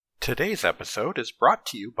Today's episode is brought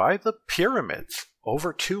to you by the Pyramids.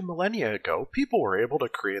 Over 2 millennia ago, people were able to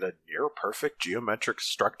create a near-perfect geometric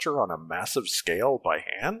structure on a massive scale by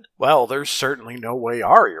hand? Well, there's certainly no way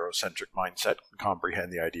our Eurocentric mindset can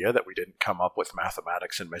comprehend the idea that we didn't come up with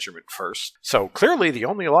mathematics and measurement first. So clearly the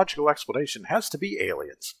only logical explanation has to be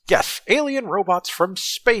aliens. Yes, alien robots from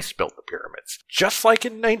space built the pyramids, just like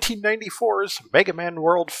in 1994's Mega Man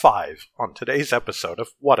World 5, on today's episode of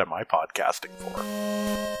What Am I Podcasting For?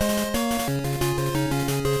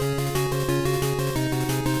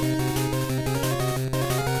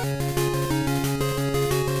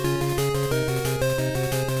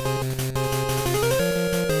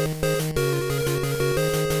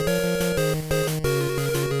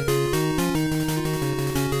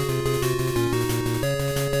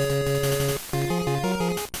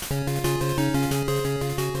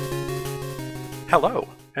 Hello,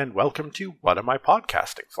 and welcome to What Am I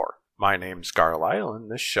Podcasting For? My name's Garlisle,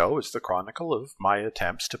 and this show is the chronicle of my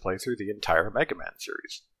attempts to play through the entire Mega Man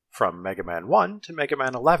series, from Mega Man 1 to Mega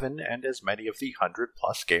Man 11, and as many of the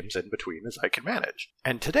 100-plus games in between as I can manage.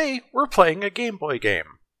 And today, we're playing a Game Boy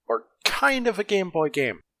game, or kind of a Game Boy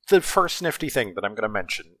game. The first nifty thing that I'm going to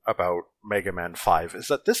mention about Mega Man 5 is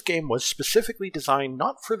that this game was specifically designed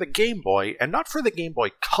not for the Game Boy, and not for the Game Boy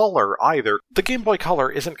Color either. The Game Boy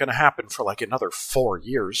Color isn't going to happen for like another 4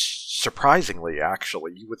 years, surprisingly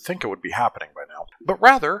actually. You would think it would be happening by now. But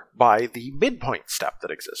rather, by the midpoint step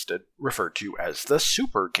that existed, referred to as the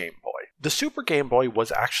Super Game Boy. The Super Game Boy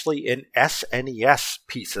was actually an SNES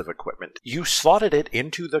piece of equipment. You slotted it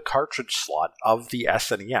into the cartridge slot of the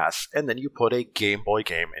SNES, and then you put a Game Boy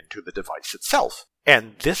game into the device itself.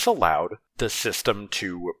 And this allowed the system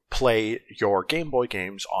to play your Game Boy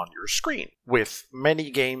games on your screen, with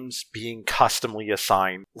many games being customly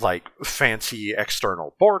assigned, like fancy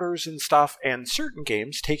external borders and stuff, and certain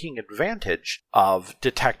games taking advantage of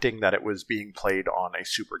detecting that it was being played on a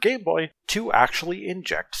Super Game Boy to actually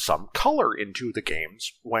inject some color into the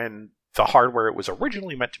games when the hardware it was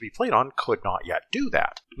originally meant to be played on could not yet do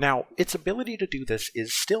that. Now, its ability to do this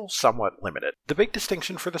is still somewhat limited. The big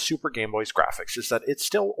distinction for the Super Game Boy's graphics is that it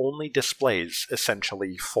still only displays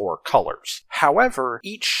essentially 4 colors. However,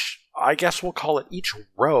 each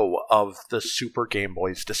row of the Super Game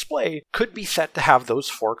Boy's display could be set to have those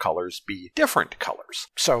 4 colors be different colors.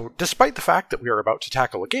 So, despite the fact that we are about to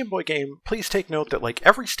tackle a Game Boy game, please take note that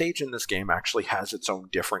every stage in this game actually has its own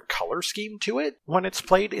different color scheme to it when it's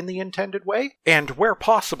played in the intended way. And where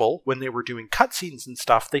possible, when they were doing cutscenes and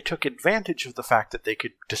stuff, they took advantage of the fact that they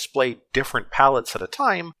could display different palettes at a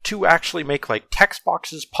time to actually make text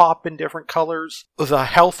boxes pop in different colors. The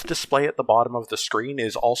health display at the bottom of the screen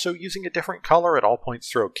is also using a different color at all points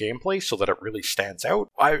throughout gameplay so that it really stands out.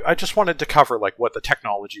 I just wanted to cover what the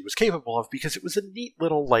technology was capable of because it was a neat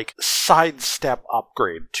little sidestep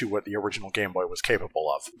upgrade to what the original Game Boy was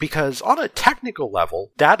capable of. Because on a technical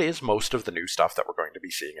level, that is most of the new stuff that we're going to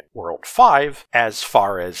be seeing in World 5 as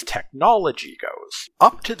far as technology goes.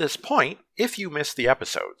 Up to this point, if you missed the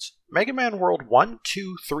episodes, Mega Man World 1,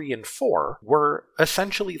 2, 3, and 4 were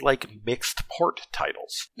essentially mixed port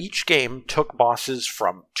titles. Each game took bosses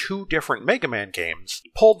from 2 different Mega Man games,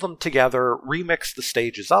 pulled them together, remixed the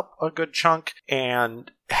stages up a good chunk,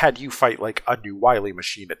 and had you fight a new Wily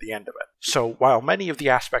machine at the end of it. So while many of the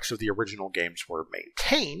aspects of the original games were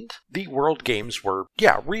maintained, the World games were,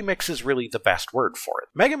 remix is really the best word for it.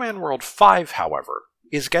 Mega Man World 5, however,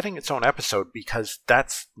 is getting its own episode because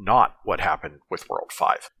that's not what happened with World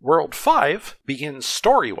 5. World 5 begins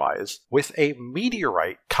story-wise with a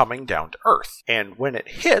meteorite coming down to Earth, and when it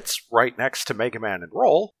hits right next to Mega Man and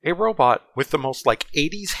Roll, a robot with the most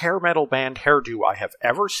 80s hair metal band hairdo I have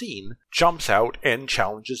ever seen jumps out and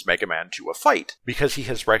challenges Mega Man to a fight because he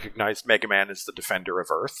has recognized Mega Man as the defender of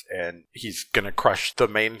Earth, and he's gonna crush the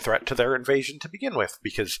main threat to their invasion to begin with,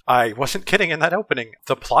 because I wasn't kidding in that opening.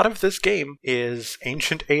 The plot of this game is ancient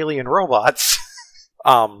alien robots.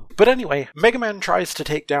 But anyway, Mega Man tries to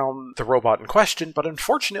take down the robot in question, but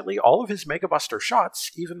unfortunately all of his Mega Buster shots,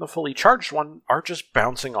 even the fully charged one, are just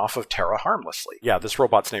bouncing off of Terra harmlessly. Yeah, this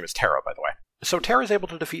robot's name is Terra, by the way. So Terra's able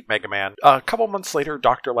to defeat Mega Man. A couple months later,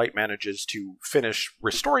 Dr. Light manages to finish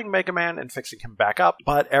restoring Mega Man and fixing him back up,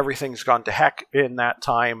 but everything's gone to heck in that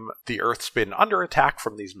time. The Earth's been under attack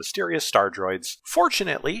from these mysterious star droids.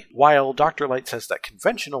 Fortunately, while Dr. Light says that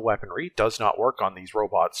conventional weaponry does not work on these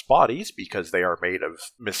robots' bodies because they are made of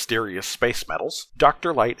mysterious space metals,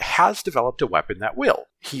 Dr. Light has developed a weapon that will.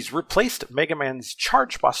 He's replaced Mega Man's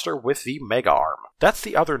Charge Buster with the Mega Arm. That's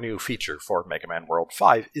the other new feature for Mega Man World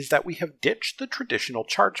 5, is that we have ditched the traditional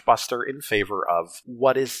Charge Buster in favor of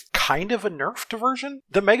what is kind of a nerfed version.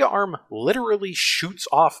 The Mega Arm literally shoots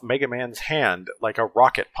off Mega Man's hand like a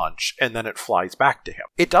rocket punch, and then it flies back to him.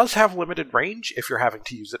 It does have limited range if you're having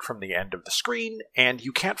to use it from the end of the screen, and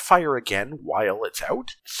you can't fire again while it's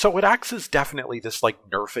out, so it acts as definitely this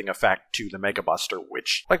nerfing effect to the Mega Buster,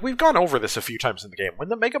 which, we've gone over this a few times in the game.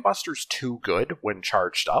 When the Mega Buster's too good when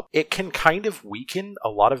charged up, it can kind of weaken a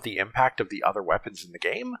lot of the impact of the other weapons in the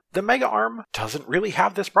game. The Mega Arm doesn't really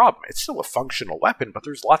have this problem. It's still a functional weapon, but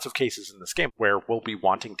there's lots of cases in this game where we'll be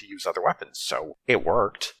wanting to use other weapons, so it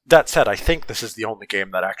worked. That said, I think this is the only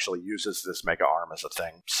game that actually uses this Mega Arm as a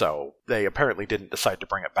thing, so they apparently didn't decide to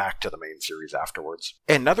bring it back to the main series afterwards.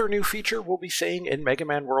 Another new feature we'll be seeing in Mega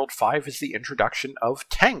Man World 5 is the introduction of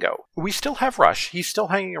Tango. We still have Rush. He's still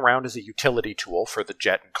hanging around as a utility tool for the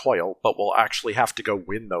Jet and Coil, but we'll actually have to go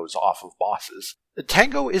win those off of bosses.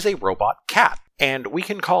 Tango is a robot cat, and we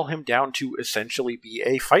can call him down to essentially be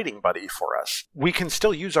a fighting buddy for us. We can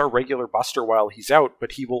still use our regular Buster while he's out,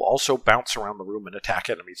 but he will also bounce around the room and attack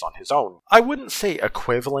enemies on his own. I wouldn't say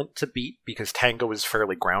equivalent to Beat, because Tango is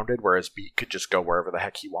fairly grounded, whereas Beat could just go wherever the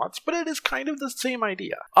heck he wants, but it is kind of the same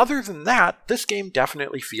idea. Other than that, this game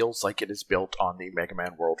definitely feels like it is built on the Mega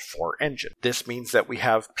Man World 4 engine. This means that we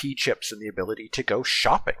have P-chips and the ability to go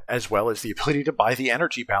shopping, as well as the ability to buy the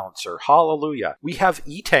energy balancer. Hallelujah! We have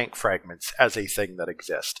E-Tank fragments as a thing that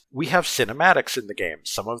exist. We have cinematics in the game,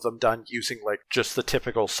 some of them done using just the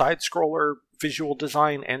typical side-scroller visual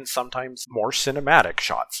design and sometimes more cinematic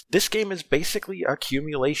shots. This game is basically an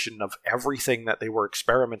accumulation of everything that they were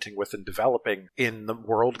experimenting with and developing in the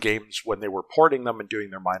World games when they were porting them and doing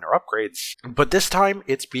their minor upgrades. But this time,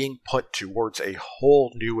 it's being put towards a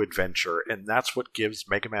whole new adventure, and that's what gives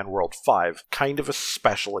Mega Man World 5 kind of a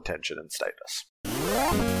special attention and status.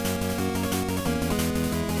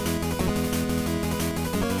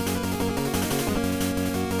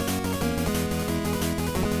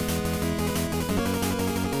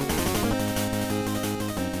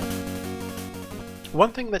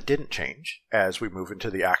 One thing that didn't change as we move into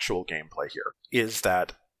the actual gameplay here is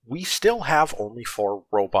that we still have only 4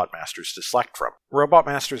 Robot Masters to select from. Robot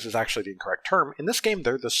Masters is actually the incorrect term. In this game,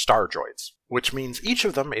 they're the Star Droids, which means each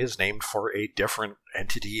of them is named for a different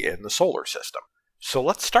entity in the solar system. So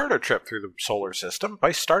let's start our trip through the solar system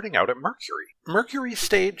by starting out at Mercury. Mercury's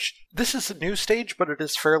stage, this is a new stage, but it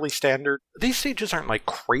is fairly standard. These stages aren't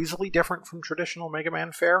crazily different from traditional Mega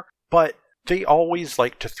Man fare, but they always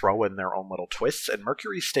like to throw in their own little twists, and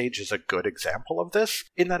Mercury's stage is a good example of this,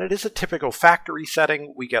 in that it is a typical factory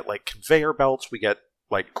setting. We get conveyor belts, we get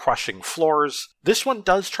crushing floors. This one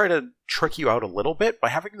does try to trick you out a little bit by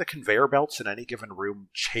having the conveyor belts in any given room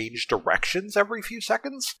change directions every few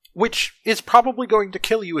seconds, which is probably going to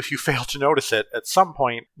kill you if you fail to notice it at some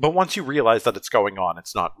point, but once you realize that it's going on,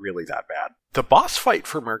 it's not really that bad. The boss fight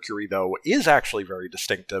for Mercury, though, is actually very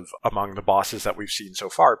distinctive among the bosses that we've seen so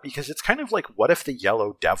far, because it's kind of what if the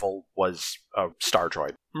Yellow Devil was a Star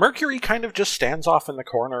Droid? Mercury kind of just stands off in the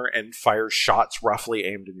corner and fires shots roughly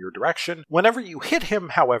aimed in your direction. Whenever you hit him,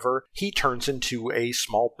 however, he turns into a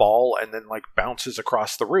small ball and then bounces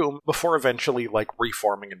across the room before eventually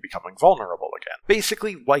reforming and becoming vulnerable again.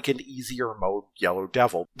 Basically an easier mode Yellow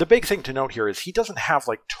Devil. The big thing to note here is he doesn't have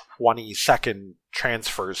 20-second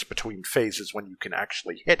transfers between phases when you can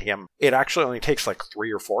actually hit him. It actually only takes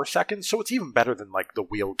 3 or 4 seconds, so it's even better than the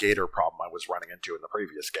Wheel Gator problem I was running into in the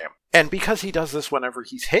previous game. And because he does this whenever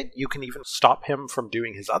he's hit, you can even stop him from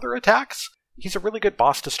doing his other attacks. He's a really good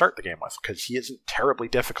boss to start the game with, because he isn't terribly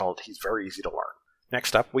difficult, he's very easy to learn.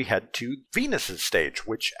 Next up, we head to Venus's stage,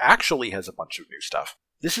 which actually has a bunch of new stuff.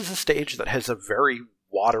 This is a stage that has a very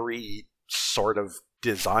watery sort of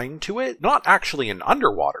design to it. Not actually an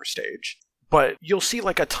underwater stage, but you'll see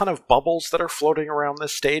a ton of bubbles that are floating around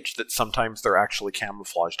this stage that sometimes they're actually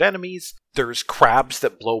camouflaged enemies. There's crabs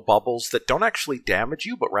that blow bubbles that don't actually damage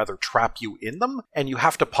you, but rather trap you in them, and you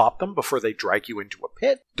have to pop them before they drag you into a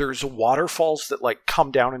pit. There's waterfalls that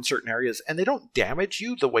come down in certain areas, and they don't damage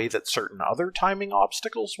you the way that certain other timing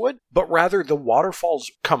obstacles would, but rather the waterfalls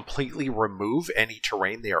completely remove any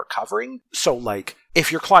terrain they are covering. So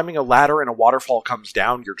if you're climbing a ladder and a waterfall comes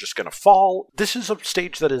down, you're just going to fall. This is a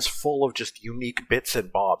stage that is full of just unique bits and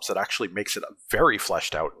bobs that actually makes it very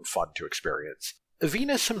fleshed out and fun to experience.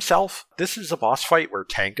 Venus himself, this is a boss fight where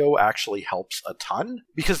Tango actually helps a ton,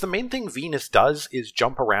 because the main thing Venus does is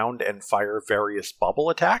jump around and fire various bubble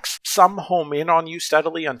attacks. Some home in on you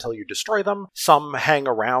steadily until you destroy them, some hang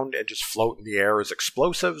around and just float in the air as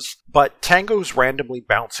explosives, but Tango's randomly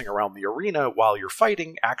bouncing around the arena while you're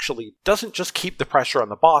fighting actually doesn't just keep the pressure on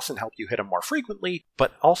the boss and help you hit him more frequently,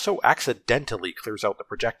 but also accidentally clears out the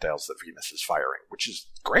projectiles that Venus is firing, which is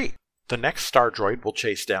great. The next star droid we'll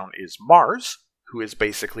chase down is Mars, who is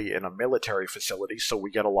basically in a military facility, so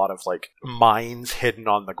we get a lot of, mines hidden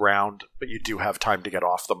on the ground, but you do have time to get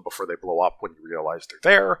off them before they blow up when you realize they're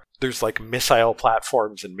there. There's, missile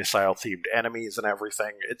platforms and missile-themed enemies and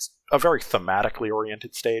everything. It's a very thematically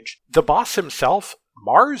oriented stage. The boss himself,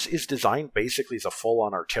 Mars, is designed basically as a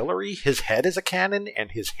full-on artillery. His head is a cannon,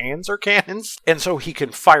 and his hands are cannons, and so he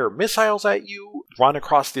can fire missiles at you, run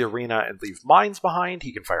across the arena and leave mines behind.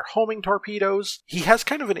 He can fire homing torpedoes. He has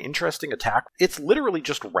kind of an interesting attack. It's literally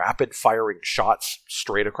just rapid-firing shots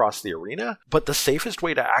straight across the arena, but the safest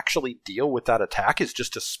way to actually deal with that attack is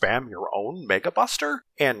just to spam your own Mega Buster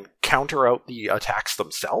and counter out the attacks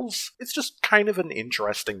themselves. It's just kind of an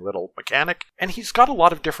interesting little mechanic, and he's got a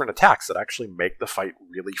lot of different attacks that actually make the fight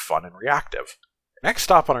really fun and reactive. Next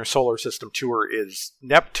stop on our solar system tour is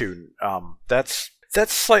Neptune.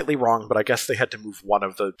 That's slightly wrong, but I guess they had to move one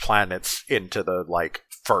of the planets into the,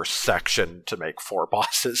 first section to make 4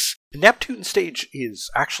 bosses. The Neptune stage is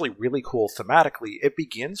actually really cool thematically. It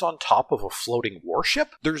begins on top of a floating warship.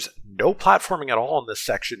 There's no platforming at all in this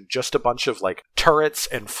section, just a bunch of turrets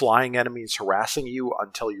and flying enemies harassing you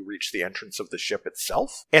until you reach the entrance of the ship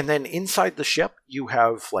itself. And then inside the ship, you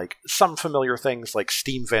have some familiar things like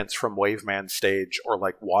steam vents from Waveman stage, or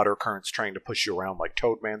water currents trying to push you around like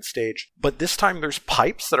Toadman stage. But this time there's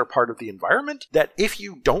pipes that are part of the environment that if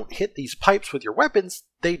you don't hit these pipes with your weapons,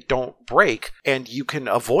 they don't break, and you can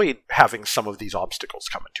avoid having some of these obstacles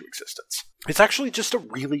come into existence. It's actually just a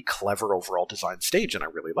really clever overall design stage, and I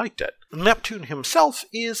really liked it. Neptune himself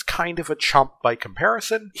is kind of a chump by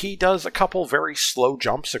comparison. He does a couple very slow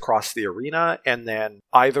jumps across the arena, and then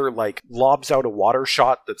either lobs out a water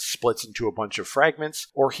shot that splits into a bunch of fragments,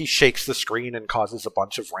 or he shakes the screen and causes a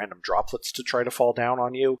bunch of random droplets to try to fall down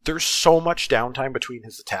on you. There's so much downtime between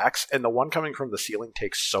his attacks, and the one coming from the ceiling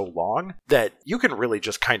takes so long that you can really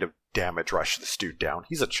just kind of damage rush this dude down.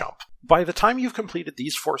 He's a chump. By the time you've completed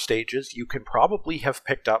these 4 stages, you can probably have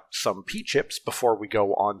picked up some P-chips before we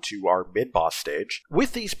go on to our mid-boss stage.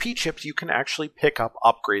 With these P-chips, you can actually pick up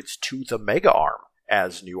upgrades to the Mega Arm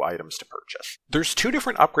as new items to purchase. There's 2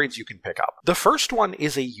 different upgrades you can pick up. The first one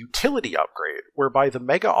is a utility upgrade, whereby the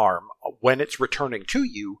Mega Arm, when it's returning to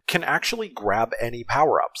you, can actually grab any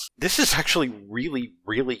power-ups. This is actually really,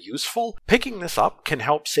 really useful. Picking this up can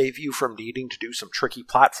help save you from needing to do some tricky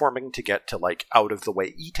platforming to get to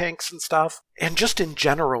out-of-the-way E-tanks and stuff, and just in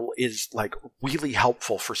general is really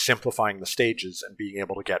helpful for simplifying the stages and being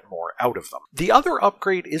able to get more out of them. The other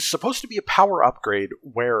upgrade is supposed to be a power upgrade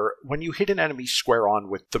where when you hit an enemy square on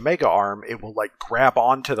with the Mega Arm, it will grab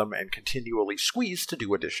onto them and continually squeeze to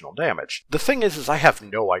do additional damage. The thing is I have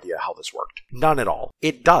no idea how this worked. None at all.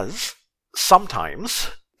 It does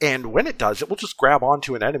sometimes, and when it does, it will just grab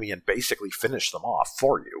onto an enemy and basically finish them off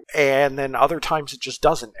for you. And then other times it just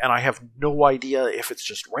doesn't, and I have no idea if it's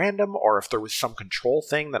just random or if there was some control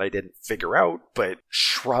thing that I didn't figure out, but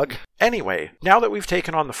shrug. Anyway, now that we've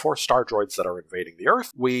taken on the 4 star droids that are invading the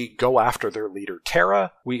Earth, we go after their leader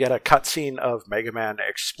Terra. We get a cutscene of Mega Man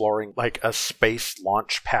exploring a space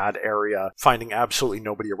launch pad area, finding absolutely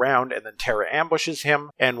nobody around, and then Terra ambushes him,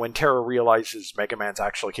 and when Terra realizes Mega Man's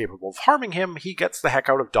actually capable of harming him, he gets the heck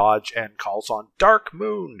out of dodge and calls on Dark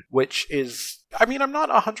Moon, which is... I'm not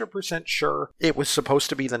 100% sure it was supposed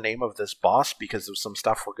to be the name of this boss because of some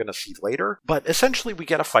stuff we're going to see later, but essentially we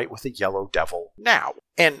get a fight with a Yellow Devil now.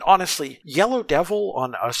 And honestly, Yellow Devil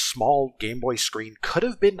on a small Game Boy screen could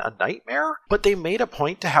have been a nightmare, but they made a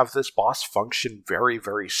point to have this boss function very,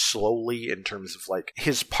 very slowly in terms of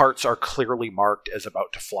his parts are clearly marked as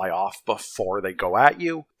about to fly off before they go at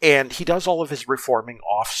you, and he does all of his reforming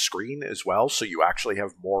off screen as well, so you actually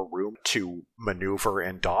have more room to maneuver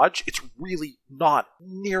and dodge. It's really not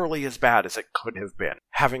nearly as bad as it could have been.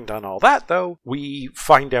 Having done all that, though, we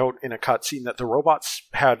find out in a cutscene that the robots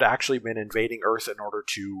had actually been invading Earth in order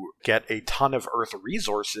to get a ton of Earth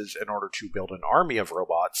resources in order to build an army of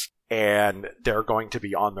robots, and they're going to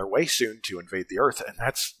be on their way soon to invade the Earth, and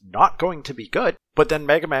that's not going to be good. But then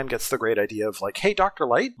Mega Man gets the great idea of hey, Dr.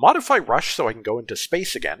 Light, modify Rush so I can go into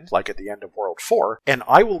space again, like at the end of World 4, and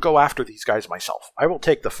I will go after these guys myself. I will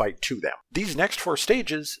take the fight to them. These next 4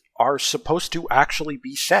 stages are supposed to actually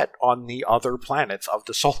be set on the other planets of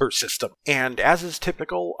the solar system. And as is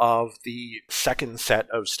typical of the second set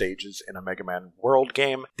of stages in a Mega Man World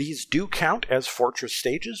game, these do count as fortress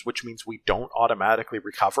stages, which means we don't automatically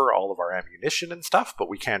recover all of our ammunition and stuff, but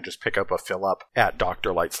we can just pick up a fill-up at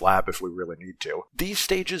Dr. Light's lab if we really need to. These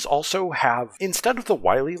stages also have, instead of the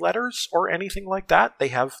Wily letters or anything like that, they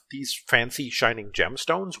have these fancy shining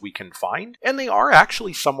gemstones we can find, and they are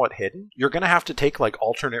actually somewhat hidden. You're going to have to take like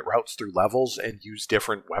alternate routes through levels and use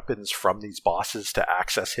different weapons from these bosses to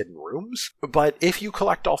access hidden rooms. But if you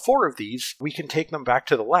collect all 4 of these, we can take them back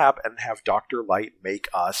to the lab and have Dr. Light make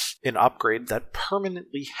us an upgrade that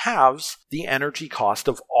permanently halves the energy cost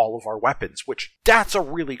of all of our weapons, which that's a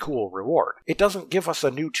really cool reward. It doesn't give us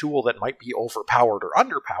a new tool that might be overpowered or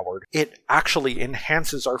underpowered. It actually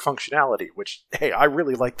enhances our functionality, which, hey, I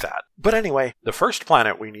really like that. But anyway, the first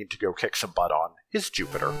planet we need to go kick some butt on is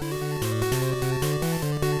Jupiter.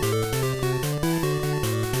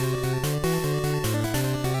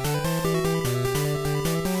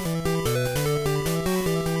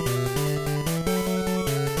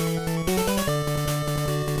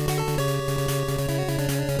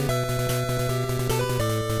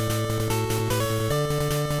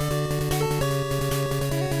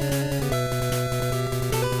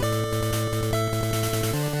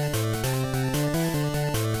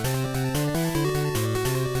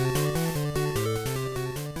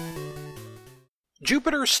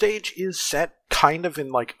 Jupiter stage is set kind of in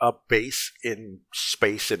like a base in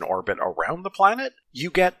space in orbit around the planet. You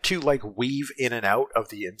get to like weave in and out of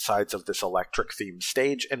the insides of this electric themed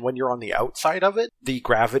stage, and when you're on the outside of it, the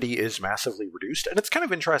gravity is massively reduced. And it's kind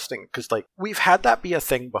of interesting because like we've had that be a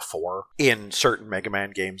thing before in certain Mega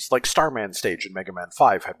Man games, like Starman stage in Mega Man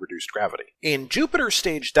 5 had reduced gravity. In Jupiter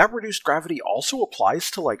stage, that reduced gravity also applies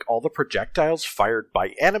to like all the projectiles fired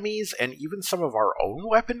by enemies, and even some of our own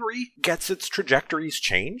weaponry gets its trajectories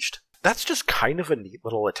changed. That's just kind of a neat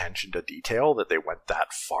little attention to detail that they went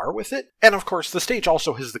that far with it. And of course, the stage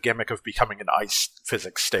also has the gimmick of becoming an ice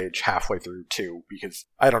physics stage halfway through too, because,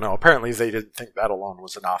 I don't know, apparently they didn't think that alone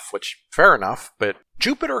was enough, which, fair enough, but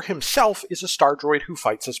Jupiter himself is a star droid who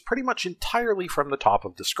fights us pretty much entirely from the top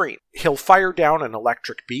of the screen. He'll fire down an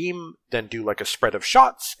electric beam, then do like a spread of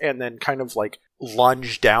shots, and then kind of like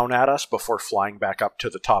lunge down at us before flying back up to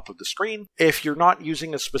the top of the screen. If you're not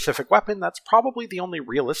using a specific weapon, that's probably the only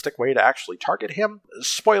realistic way to actually target him.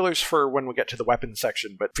 Spoilers for when we get to the weapon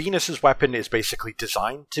section, but Venus's weapon is basically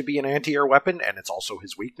designed to be an anti-air weapon, and it's also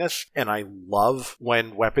his weakness, and I love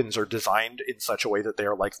when weapons are designed in such a way that they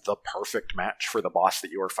are like the perfect match for the boss that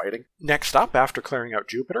you are fighting. Next up, after clearing out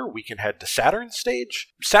Jupiter, we can head to Saturn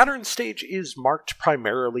stage. Saturn stage is marked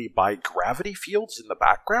primarily by gravity fields in the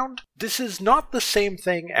background. This is not the same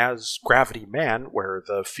thing as Gravity Man, where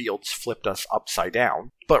the fields flipped us upside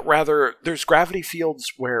down, but rather there's gravity fields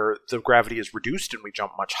where the gravity is reduced and we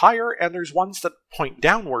jump much higher, and there's ones that point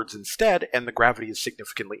downwards instead and the gravity is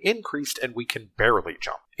significantly increased and we can barely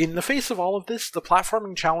jump. In the face of all of this, the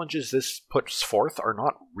platforming challenges this puts forth are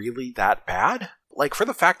not really that bad. Like, for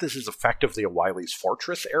the fact this is effectively a Wily's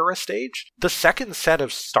Fortress era stage, the second set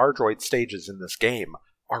of Star Droid stages in this game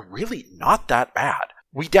are really not that bad.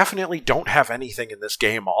 We definitely don't have anything in this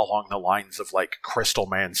game along the lines of, like, Crystal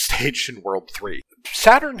Man stage in World 3.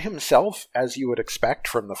 Saturn himself, as you would expect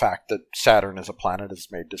from the fact that Saturn as a planet is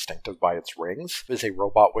made distinctive by its rings, is a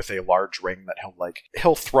robot with a large ring that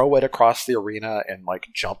he'll throw it across the arena and, like,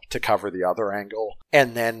 jump to cover the other angle.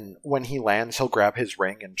 And then when he lands, he'll grab his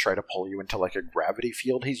ring and try to pull you into, like, a gravity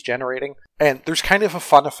field he's generating. And there's kind of a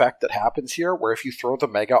fun effect that happens here, where if you throw the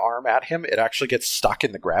Mega Arm at him, it actually gets stuck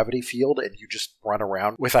in the gravity field and you just run around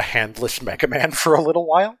with a handless Mega Man for a little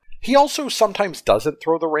while. He also sometimes doesn't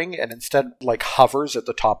throw the ring and instead, like, hovers at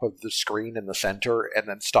the top of the screen in the center and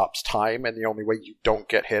then stops time, and the only way you don't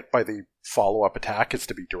get hit by the follow-up attack is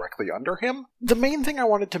to be directly under him. The main thing I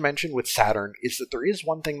wanted to mention with Saturn is that there is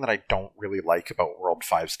one thing that I don't really like about World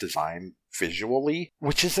 5's design visually,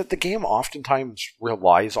 which is that the game oftentimes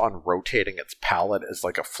relies on rotating its palette as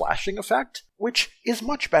like a flashing effect, which is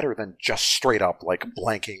much better than just straight up like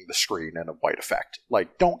blanking the screen in a white effect.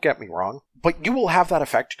 Like, don't get me wrong, but you will have that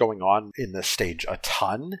effect going on in this stage a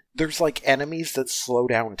ton. There's like enemies that slow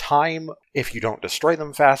down time if you don't destroy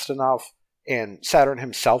them fast enough. And Saturn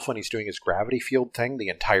himself, when he's doing his gravity field thing, the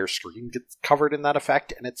entire screen gets covered in that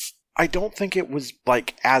effect, and I don't think it was,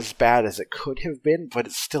 like, as bad as it could have been, but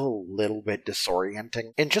it's still a little bit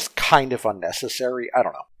disorienting and just kind of unnecessary. I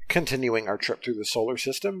don't know. Continuing our trip through the solar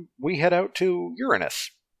system, we head out to Uranus.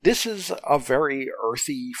 This is a very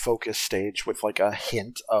earthy focused stage with, like, a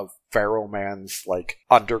hint of Pharaoh Man's like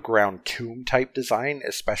underground tomb type design,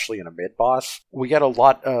 especially in a mid-boss. We get a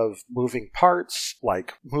lot of moving parts,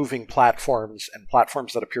 like moving platforms, and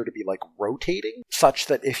platforms that appear to be like rotating, such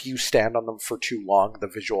that if you stand on them for too long, the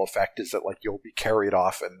visual effect is that like you'll be carried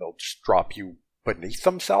off and they'll just drop you beneath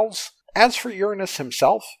themselves. As for Uranus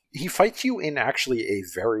himself, he fights you in actually a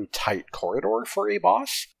very tight corridor for a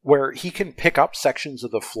boss, where he can pick up sections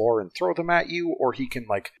of the floor and throw them at you, or he can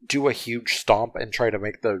like do a huge stomp and try to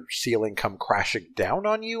make the ceiling come crashing down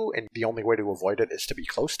on you, and the only way to avoid it is to be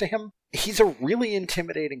close to him. He's a really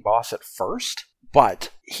intimidating boss at first, but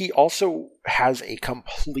he also has a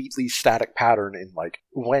completely static pattern in like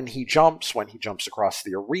when he jumps across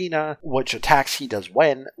the arena, which attacks he does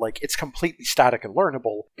when. Like, it's completely static and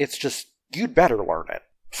learnable. It's just, you'd better learn it.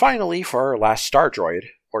 Finally, for our last star droid,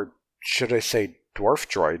 or should I say dwarf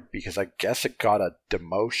droid, because I guess it got a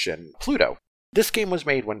demotion, Pluto. This game was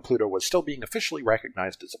made when Pluto was still being officially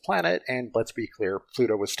recognized as a planet, and let's be clear,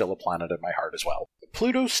 Pluto was still a planet in my heart as well.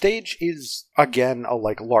 Pluto's stage is, again, a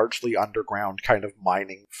like largely underground kind of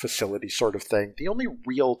mining facility sort of thing. The only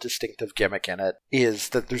real distinctive gimmick in it is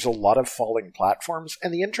that there's a lot of falling platforms,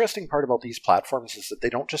 and the interesting part about these platforms is that they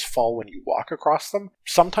don't just fall when you walk across them.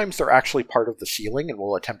 Sometimes they're actually part of the ceiling and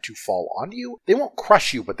will attempt to fall on you. They won't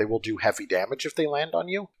crush you, but they will do heavy damage if they land on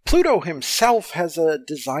you. Pluto himself has a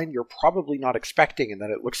design you're probably not expecting, in that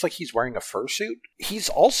it looks like he's wearing a fursuit. He's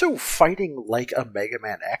also fighting like a Mega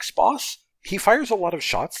Man X boss. He fires a lot of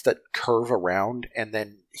shots that curve around, and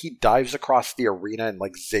then he dives across the arena and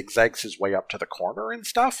like zigzags his way up to the corner and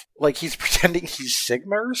stuff. Like he's pretending he's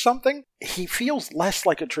Sigma or something. He feels less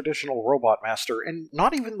like a traditional Robot Master, and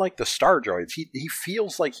not even like the Star Droids. He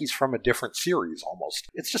feels like he's from a different series almost.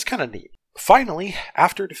 It's just kind of neat. Finally,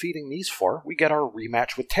 after defeating these four, we get our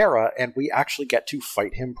rematch with Terra, and we actually get to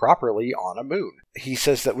fight him properly on a moon. He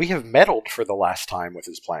says that we have meddled for the last time with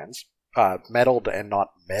his plans. Meddled and not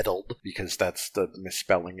meddled, because that's the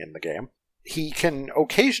misspelling in the game. He can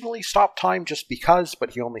occasionally stop time just because,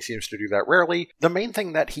 but he only seems to do that rarely. The main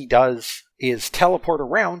thing that he does is teleport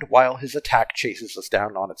around while his attack chases us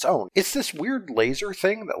down on its own. It's this weird laser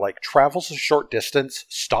thing that like travels a short distance,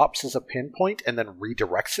 stops as a pinpoint, and then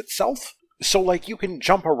redirects itself. So, like, you can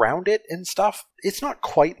jump around it and stuff. It's not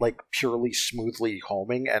quite, like, purely smoothly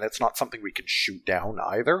homing, and it's not something we can shoot down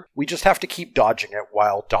either. We just have to keep dodging it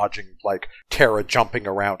while dodging, like, Terra jumping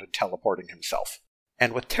around and teleporting himself.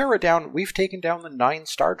 And with Terra down, we've taken down the 9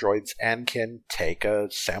 star droids and can take a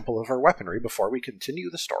sample of our weaponry before we continue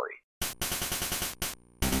the story.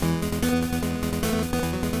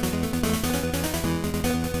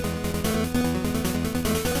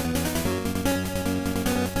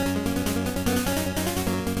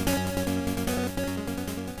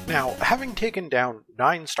 Now, having taken down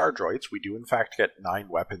 9 star droids, we do in fact get 9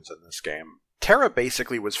 weapons in this game. Terra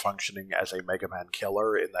basically was functioning as a Mega Man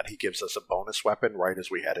killer in that he gives us a bonus weapon right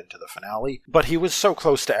as we head into the finale, but he was so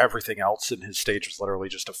close to everything else and his stage was literally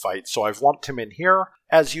just a fight, so I've lumped him in here.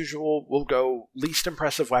 As usual, we'll go least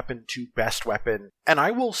impressive weapon to best weapon, and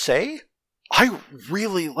I will say, I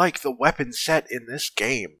really like the weapon set in this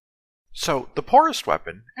game. So, the poorest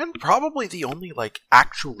weapon, and probably the only, like,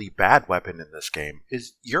 actually bad weapon in this game,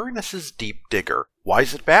 is Uranus's Deep Digger. Why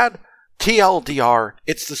is it bad? TLDR,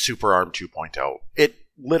 it's the Super Arm 2.0. It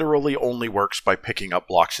literally only works by picking up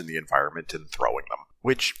blocks in the environment and throwing them,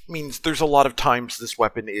 which means there's a lot of times this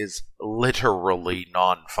weapon is literally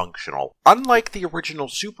non-functional. Unlike the original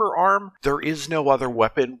Super Arm, there is no other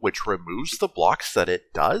weapon which removes the blocks that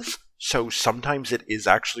it does. So sometimes it is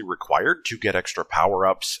actually required to get extra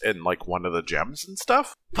power-ups and like one of the gems and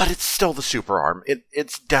stuff, but it's still the Super Arm.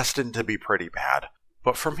 It's destined to be pretty bad.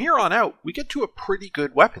 But from here on out, we get to a pretty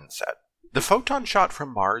good weapon set. The Photon Shot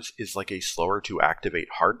from Mars is like a slower to activate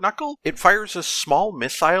Hard Knuckle. It fires a small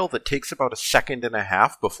missile that takes about 1.5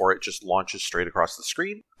 seconds before it just launches straight across the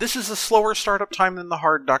screen. This is a slower startup time than the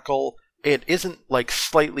Hard Knuckle. It isn't, like,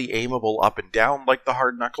 slightly aimable up and down like the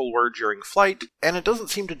Hard Knuckle were during flight, and it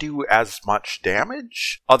doesn't seem to do as much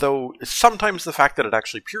damage, although sometimes the fact that it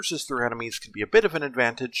actually pierces through enemies can be a bit of an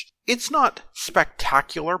advantage. It's not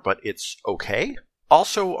spectacular, but it's okay.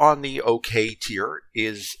 Also on the okay tier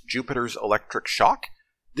is Jupiter's Electric Shock.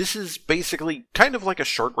 This is basically kind of like a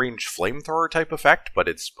short-range flamethrower type effect, but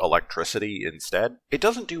it's electricity instead. It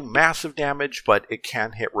doesn't do massive damage, but it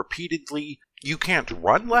can hit repeatedly. You can't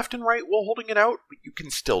run left and right while holding it out, but you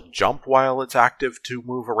can still jump while it's active to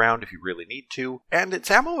move around if you really need to. And its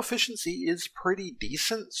ammo efficiency is pretty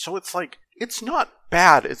decent, so it's like, it's not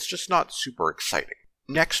bad, it's just not super exciting.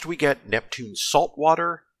 Next we get Neptune's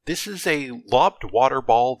Saltwater. This is a lobbed water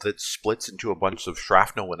ball that splits into a bunch of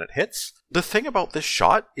shrapnel when it hits. The thing about this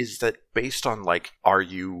shot is that based on, like, are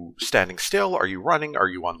you standing still, are you running, are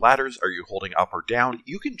you on ladders, are you holding up or down,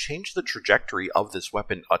 you can change the trajectory of this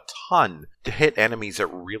weapon a ton to hit enemies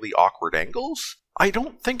at really awkward angles. I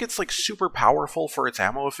don't think it's, like, super powerful for its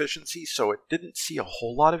ammo efficiency, so it didn't see a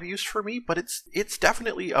whole lot of use for me, but it's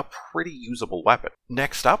definitely a pretty usable weapon.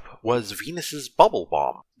 Next up was Venus's Bubble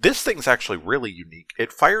Bomb. This thing's actually really unique.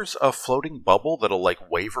 It fires a floating bubble that'll,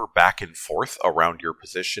 like, waver back and forth around your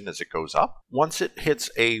position as it goes up. Once it hits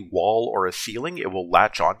a wall or a ceiling, it will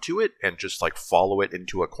latch onto it and just, like, follow it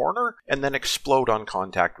into a corner, and then explode on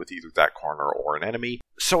contact with either that corner or an enemy.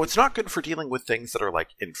 So it's not good for dealing with things that are, like,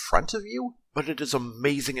 in front of you, but it is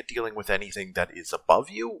amazing at dealing with anything that is above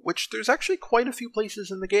you, which there's actually quite a few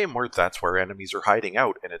places in the game where that's where enemies are hiding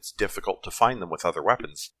out, and it's difficult to find them with other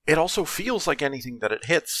weapons. It also feels like anything that it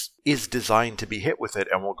hits is designed to be hit with it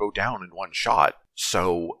and will go down in one shot.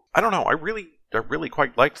 So, I don't know, I really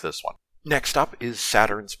quite liked this one. Next up is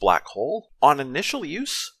Saturn's Black Hole. On initial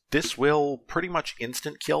use, this will pretty much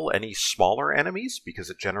instant kill any smaller enemies because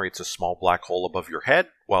it generates a small black hole above your head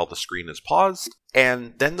while the screen is paused,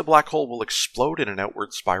 and then the black hole will explode in an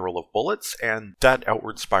outward spiral of bullets, and that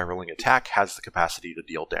outward spiraling attack has the capacity to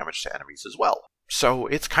deal damage to enemies as well. So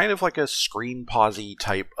it's kind of like a screen pausey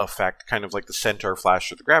type effect, kind of like the centaur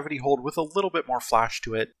flash or the gravity hold with a little bit more flash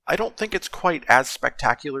to it. I don't think it's quite as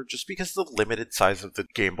spectacular just because the limited size of the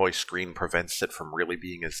Game Boy screen prevents it from really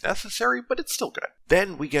being as necessary, but it's still good.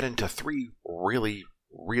 Then we get into three really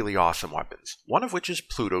awesome weapons, one of which is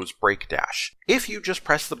Pluto's Break Dash. If you just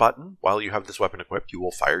press the button while you have this weapon equipped, you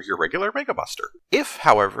will fire your regular Mega Buster. If,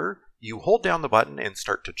 however, you hold down the button and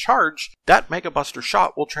start to charge, that Mega Buster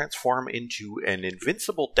shot will transform into an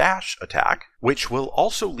invincible dash attack, which will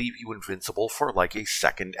also leave you invincible for like a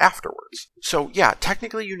second afterwards. So yeah,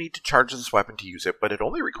 technically you need to charge this weapon to use it, but it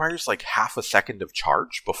only requires like half a second of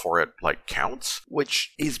charge before it like counts,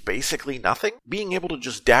 which is basically nothing. Being able to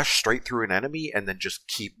just dash straight through an enemy and then just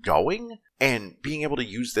keep going, and being able to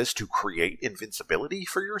use this to create invincibility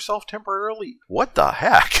for yourself temporarily? What the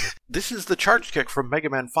heck? This is the charge kick from Mega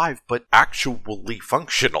Man 5, but actually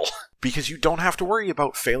functional. Because you don't have to worry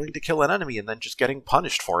about failing to kill an enemy and then just getting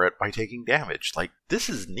punished for it by taking damage. Like, this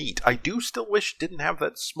is neat. I do still wish it didn't have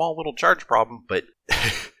that small little charge problem, but...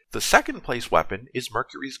 The second place weapon is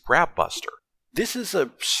Mercury's Grab Buster. This is a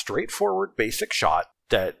straightforward basic shot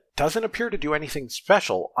that doesn't appear to do anything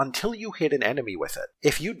special until you hit an enemy with it.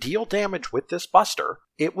 If you deal damage with this buster,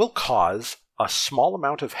 it will cause a small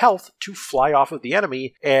amount of health to fly off of the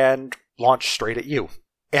enemy and launch straight at you.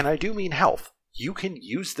 And I do mean health. You can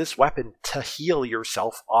use this weapon to heal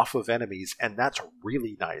yourself off of enemies, and that's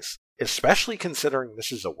really nice. Especially considering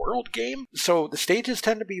this is a world game, so the stages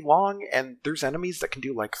tend to be long, and there's enemies that can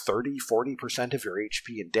do like 30-40% of your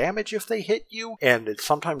HP and damage if they hit you, and it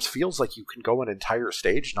sometimes feels like you can go an entire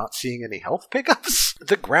stage not seeing any health pickups.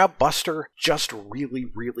 The Grab Buster just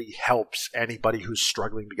really helps anybody who's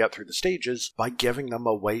struggling to get through the stages by giving them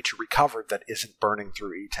a way to recover that isn't burning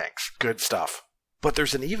through E-tanks. Good stuff. But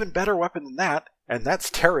there's an even better weapon than that, and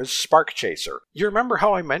that's Terra's Spark Chaser. You remember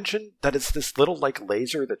how I mentioned that it's this little, like,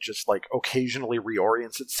 laser that just, like, occasionally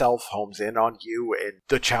reorients itself, homes in on you, and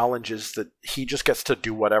the challenge is that he just gets to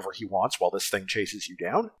do whatever he wants while this thing chases you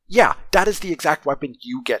down? Yeah, that is the exact weapon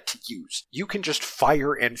you get to use. You can just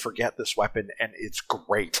fire and forget this weapon, and it's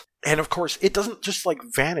great. And of course, it doesn't just like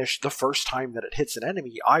vanish the first time that it hits an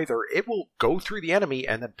enemy either. It will go through the enemy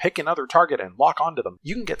and then pick another target and lock onto them.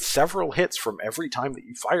 You can get several hits from every time that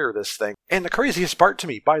you fire this thing. And the craziest part to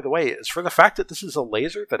me, by the way, is for the fact that this is a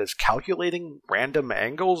laser that is calculating random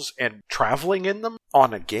angles and traveling in them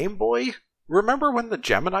on a Game Boy. Remember when the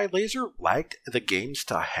Gemini laser lagged the games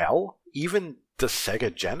to hell? Even the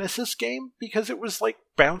Sega Genesis game? Because it was like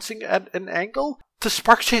bouncing at an angle? The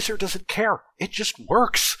Spark Chaser doesn't care. It just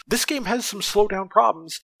works. This game has some slowdown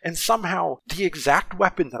problems, and somehow the exact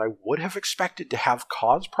weapon that I would have expected to have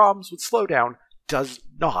cause problems with slowdown does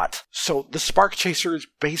not. So the Spark Chaser is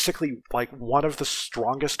basically like one of the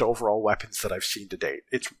strongest overall weapons that I've seen to date.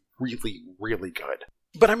 It's really good.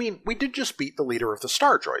 But I mean, we did just beat the leader of the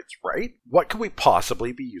Star Droids, right? What could we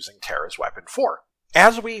possibly be using Terra's weapon for?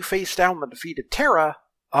 As we face down the defeated Terra,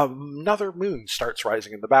 another moon starts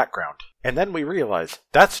rising in the background. And then we realize,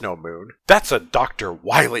 that's no moon. That's a Dr.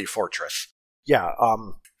 Wily fortress. Yeah,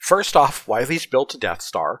 first off, Wily's built a Death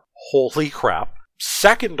Star. Holy crap.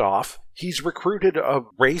 Second off, he's recruited a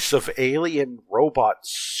race of alien robot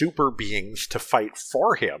super beings to fight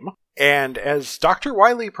for him. And as Dr.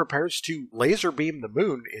 Wily prepares to laser beam the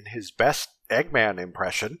moon in his best Eggman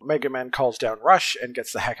impression, Mega Man calls down Rush and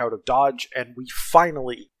gets the heck out of Dodge, and we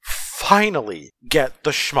finally get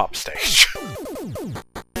the shmup stage.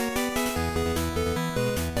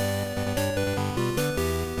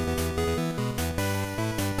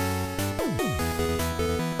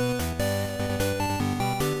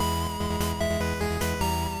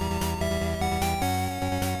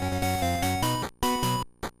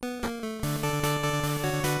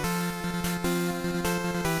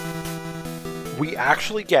 we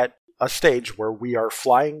actually get a stage where we are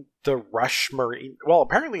flying the Rush Marine. Well,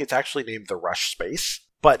 apparently it's actually named the Rush Space,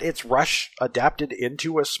 but it's Rush adapted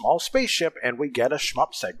into a small spaceship, and we get a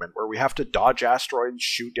shmup segment where we have to dodge asteroids,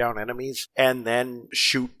 shoot down enemies, and then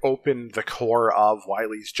shoot open the core of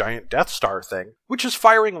Wily's giant Death Star thing, which is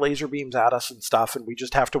firing laser beams at us and stuff, and we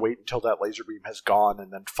just have to wait until that laser beam has gone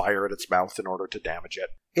and then fire at its mouth in order to damage it.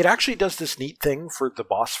 It actually does this neat thing for the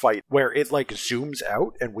boss fight where it zooms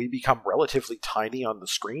out and we become relatively tiny on the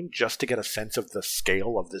screen just to get a sense of the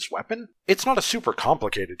scale of this weapon. It's not a super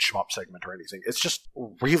complicated shmup segment or anything. It's just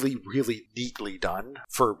really, really neatly done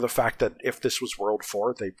for the fact that if this was World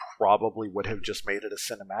 4, they probably would have just made it a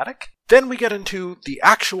cinematic. Then we get into the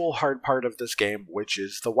actual hard part of this game, which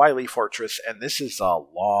is the Wily Fortress, and this is a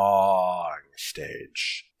long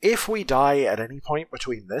stage. If we die at any point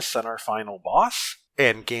between this and our final boss,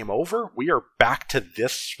 and game over, we are back to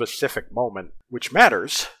this specific moment, which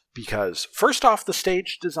matters because, first off, the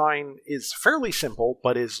stage design is fairly simple,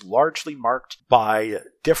 but is largely marked by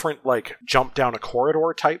different, jump down a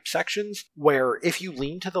corridor type sections, where if you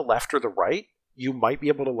lean to the left or the right, you might be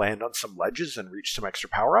able to land on some ledges and reach some extra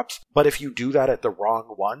power-ups, but if you do that at the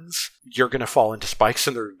wrong ones, you're going to fall into spikes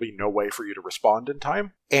and there'll be no way for you to respond in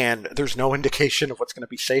time, and there's no indication of what's going to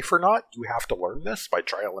be safe or not. You have to learn this by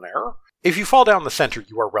trial and error. If you fall down the center,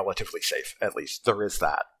 you are relatively safe, at least. There is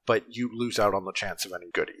that, but you lose out on the chance of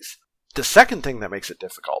any goodies. The second thing that makes it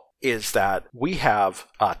difficult is that we have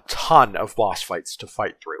a ton of boss fights to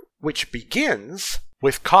fight through, which begins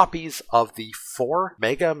with copies of the 4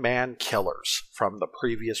 Mega Man killers from the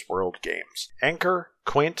previous World games. Anchor,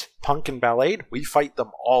 Quint, Punk, and Ballade, we fight them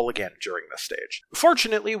all again during this stage.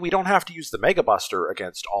 Fortunately, we don't have to use the Mega Buster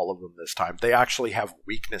against all of them this time. They actually have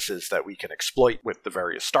weaknesses that we can exploit with the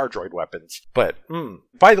various Star Droid weapons. But,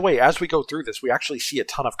 by the way, as we go through this, we actually see a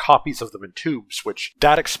ton of copies of them in tubes, which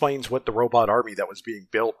that explains what the robot army that was being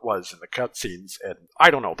built was in the cutscenes, and I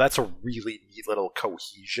don't know, that's a really neat little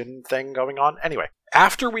cohesion thing going on. Anyway,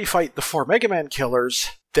 after we fight the 4 Mega Man killers,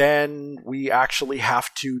 then we actually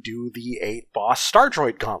have to do the 8 boss Star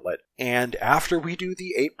Droid Gauntlet. And after we do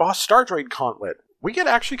the 8 boss Star Droid Gauntlet, we get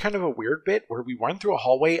actually kind of a weird bit where we run through a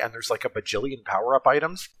hallway and there's a bajillion power-up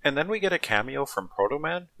items, and then we get a cameo from Proto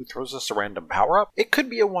Man who throws us a random power-up. It could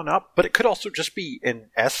be a 1-up, but it could also just be an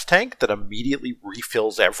S-tank that immediately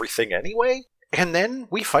refills everything anyway. And then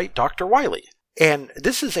we fight Dr. Wily. And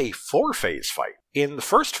this is a 4-phase fight. In the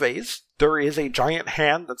first phase, there is a giant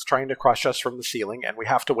hand that's trying to crush us from the ceiling, and we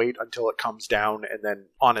have to wait until it comes down, and then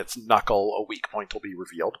on its knuckle, a weak point will be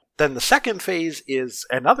revealed. Then the second phase is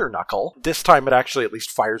another knuckle. This time it actually at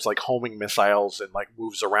least fires homing missiles and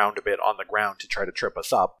moves around a bit on the ground to try to trip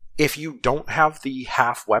us up. If you don't have the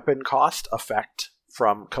half weapon cost effect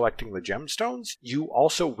from collecting the gemstones, you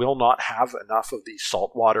also will not have enough of the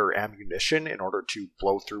saltwater ammunition in order to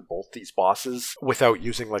blow through both these bosses without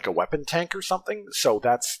using a weapon tank or something, so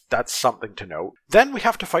that's something to note. Then we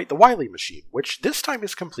have to fight the Wily machine, which this time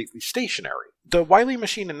is completely stationary. The Wily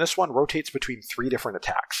machine in this one rotates between 3 different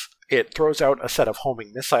attacks. It throws out a set of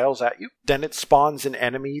homing missiles at you, then it spawns an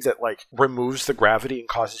enemy that removes the gravity and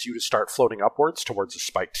causes you to start floating upwards towards a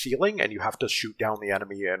spiked ceiling, and you have to shoot down the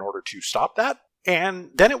enemy in order to stop that. And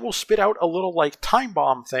then it will spit out a little time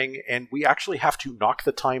bomb thing, and we actually have to knock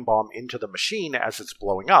the time bomb into the machine as it's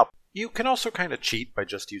blowing up. You can also kind of cheat by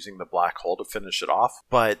just using the black hole to finish it off,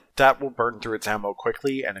 but that will burn through its ammo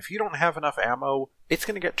quickly, and if you don't have enough ammo, it's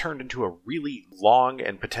going to get turned into a really long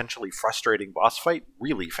and potentially frustrating boss fight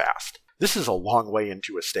really fast. This is a long way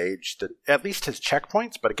into a stage that at least has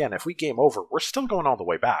checkpoints, but again, if we game over, we're still going all the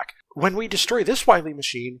way back. When we destroy this Wily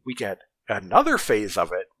machine, we get another phase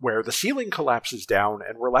of it where the ceiling collapses down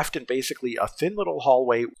and we're left in basically a thin little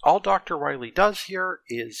hallway. All Dr. Wily does here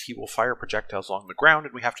is he will fire projectiles along the ground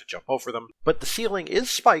and we have to jump over them, but the ceiling is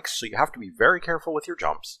spikes, so you have to be very careful with your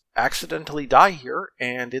jumps. Accidentally die here,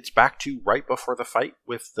 and it's back to right before the fight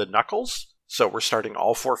with the Knuckles. So we're starting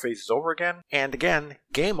all 4 phases over again, and again,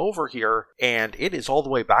 game over here, and it is all the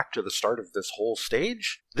way back to the start of this whole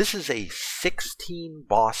stage. This is a 16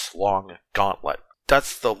 boss long gauntlet.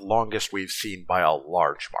 That's the longest we've seen by a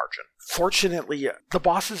large margin. Fortunately, the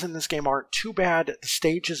bosses in this game aren't too bad, the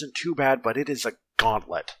stage isn't too bad, but it is a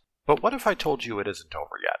gauntlet. But what if I told you it isn't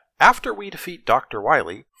over yet? After we defeat Dr.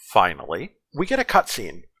 Wily, finally, we get a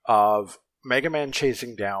cutscene of Mega Man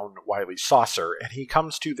chasing down Wily's saucer, and he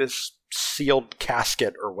comes to this sealed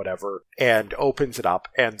casket or whatever and opens it up,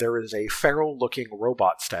 and there is a feral-looking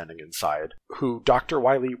robot standing inside, who Dr.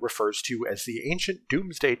 Wily refers to as the ancient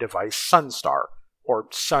doomsday device Sunstar, or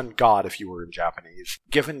Sun God if you were in Japanese.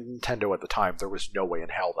 Given Nintendo at the time, there was no way in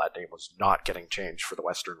hell that name was not getting changed for the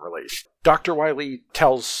Western release. Dr. Wily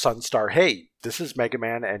tells Sunstar, hey, this is Mega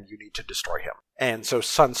Man and you need to destroy him. And so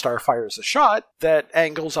Sunstar fires a shot that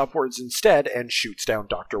angles upwards instead and shoots down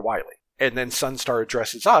Dr. Wily. And then Sunstar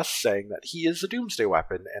addresses us, saying that he is a doomsday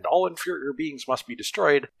weapon and all inferior beings must be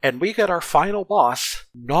destroyed, and we get our final boss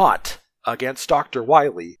not against Dr.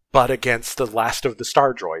 Wily, but against the last of the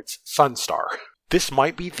Star Droids, Sunstar. This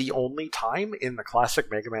might be the only time in the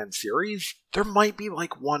classic Mega Man series. There might be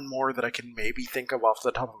like one more that I can maybe think of off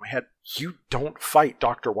the top of my head. You don't fight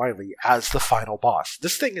Dr. Wily as the final boss.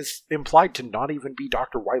 This thing is implied to not even be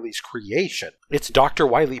Dr. Wily's creation. It's Dr.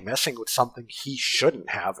 Wily messing with something he shouldn't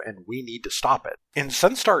have, and we need to stop it. And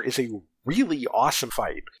Sunstar is a really awesome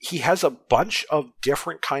fight. He has a bunch of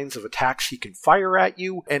different kinds of attacks he can fire at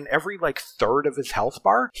you, and every third of his health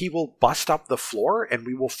bar, he will bust up the floor and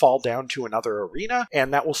we will fall down to another arena,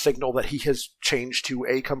 and that will signal that he has changed to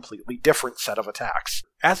a completely different set of attacks.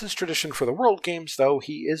 As is tradition for the World games, though,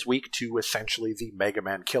 he is weak to essentially the Mega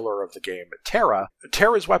Man killer of the game, Terra.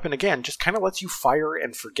 Terra's weapon, again, just kind of lets you fire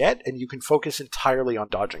and forget, and you can focus entirely on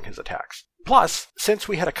dodging his attacks. Plus, since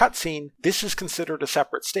we had a cutscene, this is considered a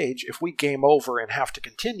separate stage. If we game over and have to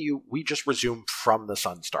continue, we just resume from the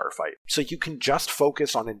Sunstar fight. So you can just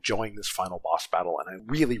focus on enjoying this final boss battle, and I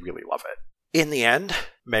really, really love it. In the end,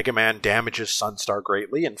 Mega Man damages Sunstar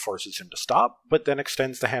greatly and forces him to stop, but then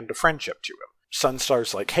extends the hand of friendship to him.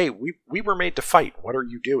 Sunstar's like, hey, we were made to fight, what are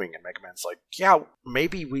you doing? And Mega Man's like, yeah,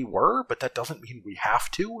 maybe we were, but that doesn't mean we have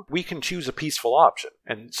to. We can choose a peaceful option.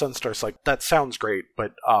 And Sunstar's like, that sounds great,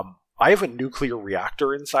 but I have a nuclear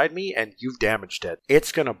reactor inside me, and you've damaged it.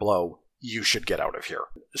 It's gonna blow. You should get out of here.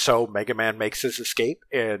 So Mega Man makes his escape,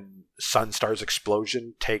 and Sunstar's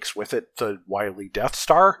explosion takes with it the Wily Death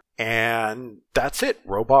Star, and that's it.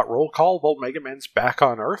 Robot roll call while Mega Man's back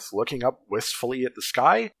on Earth, looking up wistfully at the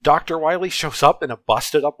sky. Dr. Wily shows up in a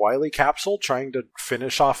busted-up Wily capsule, trying to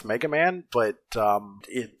finish off Mega Man, but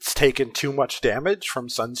it's taken too much damage from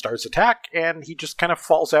Sunstar's attack, and he just kind of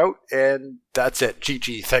falls out, and that's it.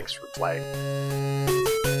 GG, thanks for playing.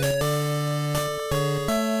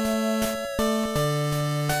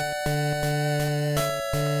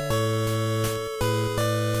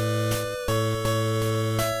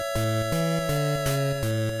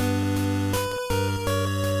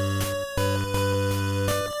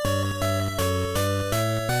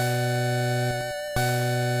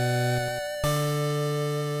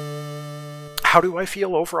 How do I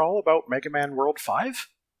feel overall about Mega Man World 5?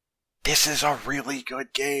 This is a really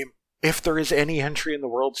good game. If there is any entry in the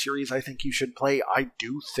World Series I think you should play, I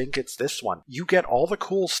do think it's this one. You get all the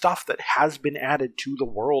cool stuff that has been added to the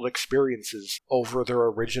World experiences over their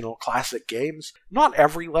original classic games. Not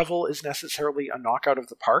every level is necessarily a knockout of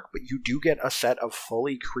the park, but you do get a set of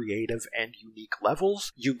fully creative and unique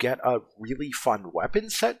levels. You get a really fun weapon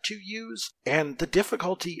set to use, and the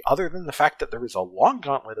difficulty, other than the fact that there is a long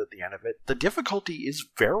gauntlet at the end of it, the difficulty is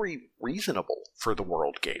very reasonable for the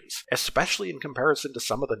World games, especially in comparison to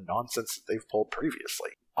some of the nonsense that they've pulled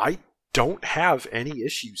previously. I don't have any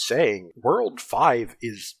issue saying World 5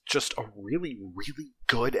 is just a really, really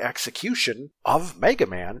good execution of Mega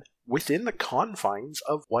Man within the confines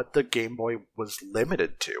of what the Game Boy was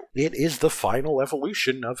limited to. It is the final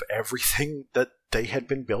evolution of everything that they had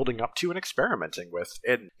been building up to and experimenting with.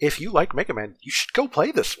 And if you like Mega Man, you should go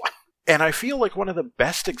play this one. And I feel like one of the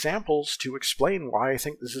best examples to explain why I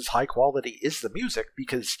think this is high quality is the music,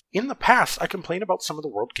 because in the past I complain about some of the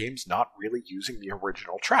World games not really using the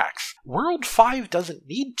original tracks. World 5 doesn't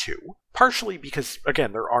need to, partially because,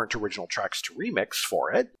 again, there aren't original tracks to remix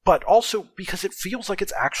for it, but also because it feels like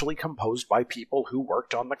it's actually composed by people who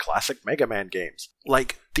worked on the classic Mega Man games.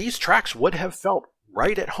 Like, these tracks would have felt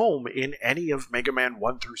right at home in any of Mega Man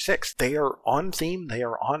 1 through 6. They are on theme, they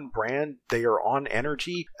are on brand, they are on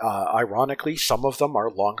energy. Ironically, some of them are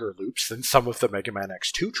longer loops than some of the Mega Man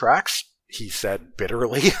X2 tracks, he said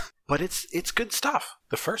bitterly. But it's good stuff.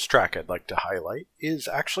 The first track I'd like to highlight is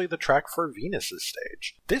actually the track for Venus's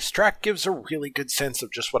stage. This track gives a really good sense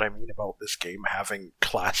of just what I mean about this game having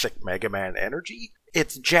classic Mega Man energy.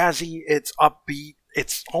 It's jazzy, it's upbeat,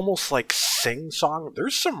 it's almost like sing-song.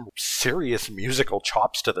 There's some serious musical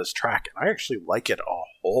chops to this track, and I actually like it a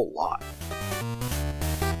whole lot.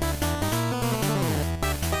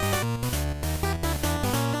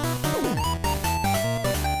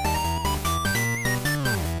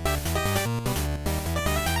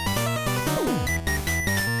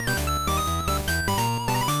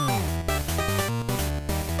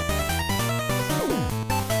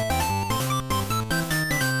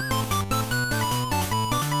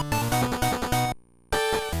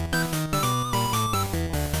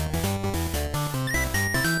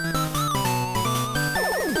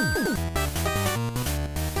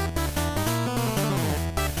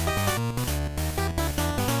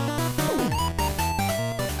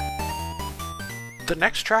 The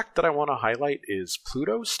next track that I want to highlight is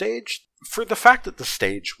Pluto's stage. For the fact that the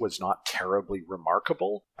stage was not terribly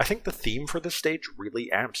remarkable, I think the theme for the stage really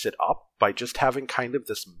amps it up by just having kind of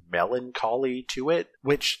this melancholy to it,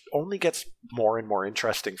 which only gets more and more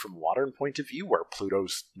interesting from a modern point of view, where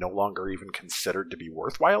Pluto's no longer even considered to be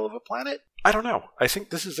worthwhile of a planet. I don't know. I think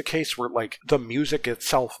this is a case where, like, the music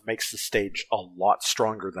itself makes the stage a lot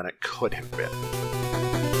stronger than it could have been.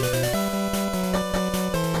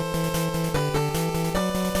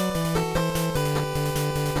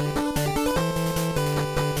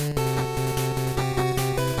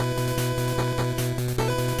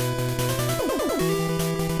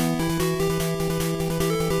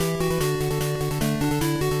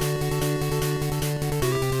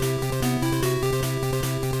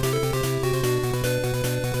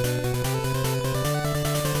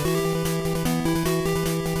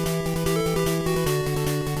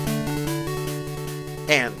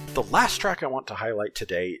 And the last track I want to highlight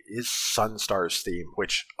today is Sunstar's theme,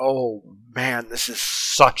 which, oh man, this is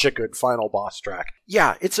such a good final boss track.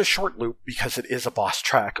 Yeah, it's a short loop because it is a boss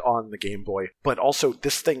track on the Game Boy, but also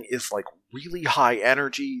this thing is like really high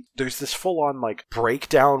energy. There's this full-on like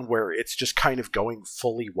breakdown where it's just kind of going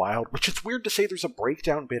fully wild, which it's weird to say there's a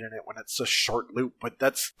breakdown bit in it when it's a short loop, but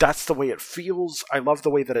that's the way it feels. I love the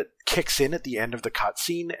way that it kicks in at the end of the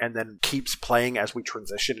cutscene and then keeps playing as we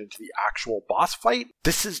transition into the actual boss fight.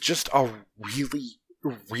 This is just a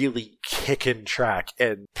really kickin' track,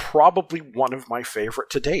 and probably one of my favorite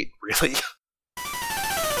to date, really.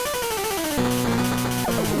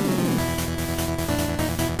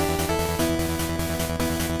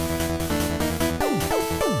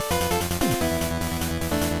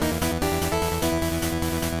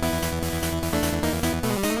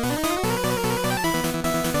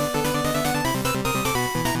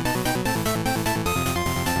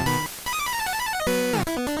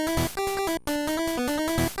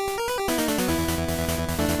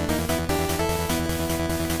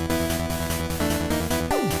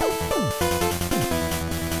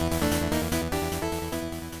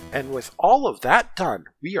 And with all of that done,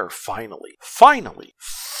 we are finally free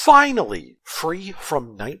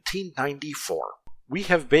from 1994. We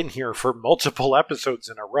have been here for multiple episodes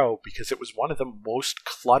in a row because it was one of the most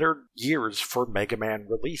cluttered years for Mega Man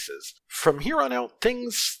releases. From here on out,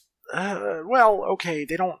 things,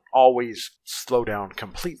 they don't always slow down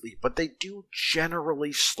completely, but they do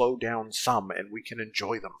generally slow down some, and we can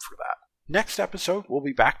enjoy them for that. Next episode, we'll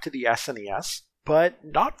be back to the SNES. But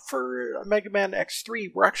not for Mega Man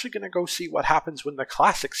X3. We're actually going to go see what happens when the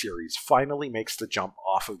classic series finally makes the jump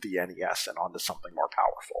off of the NES and onto something more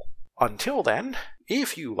powerful. Until then,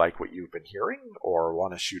 if you like what you've been hearing, or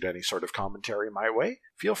want to shoot any sort of commentary my way,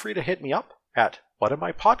 feel free to hit me up at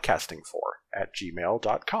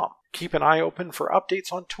whatamipodcasting4@gmail.com. Keep an eye open for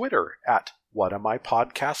updates on Twitter at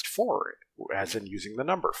whatamipodcast4, as in using the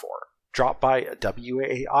number 4. Drop by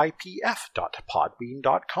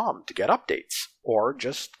waipf.podbean.com to get updates, or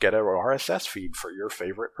just get a RSS feed for your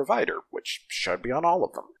favorite provider, which should be on all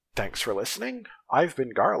of them. Thanks for listening. I've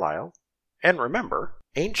been Garlisle, and remember,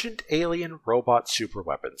 ancient alien robot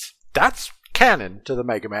superweapons. That's canon to the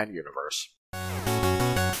Mega Man universe.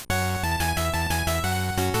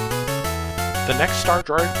 The next Star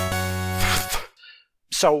Droid.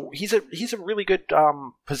 So he's a really good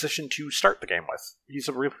position to start the game with. He's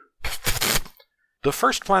a real. The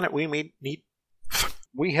first planet we meet,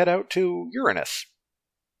 we head out to Uranus.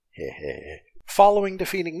 Following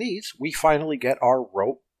defeating these, we finally get our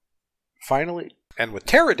rope. And with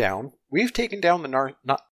Terra down, we've taken down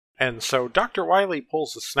the and so Dr. Wily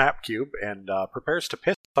pulls the snap cube and prepares to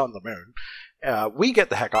piss on the moon. We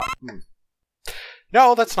get the heck off.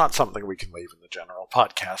 No, that's not something we can leave in the general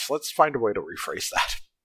podcast. Let's find a way to rephrase that.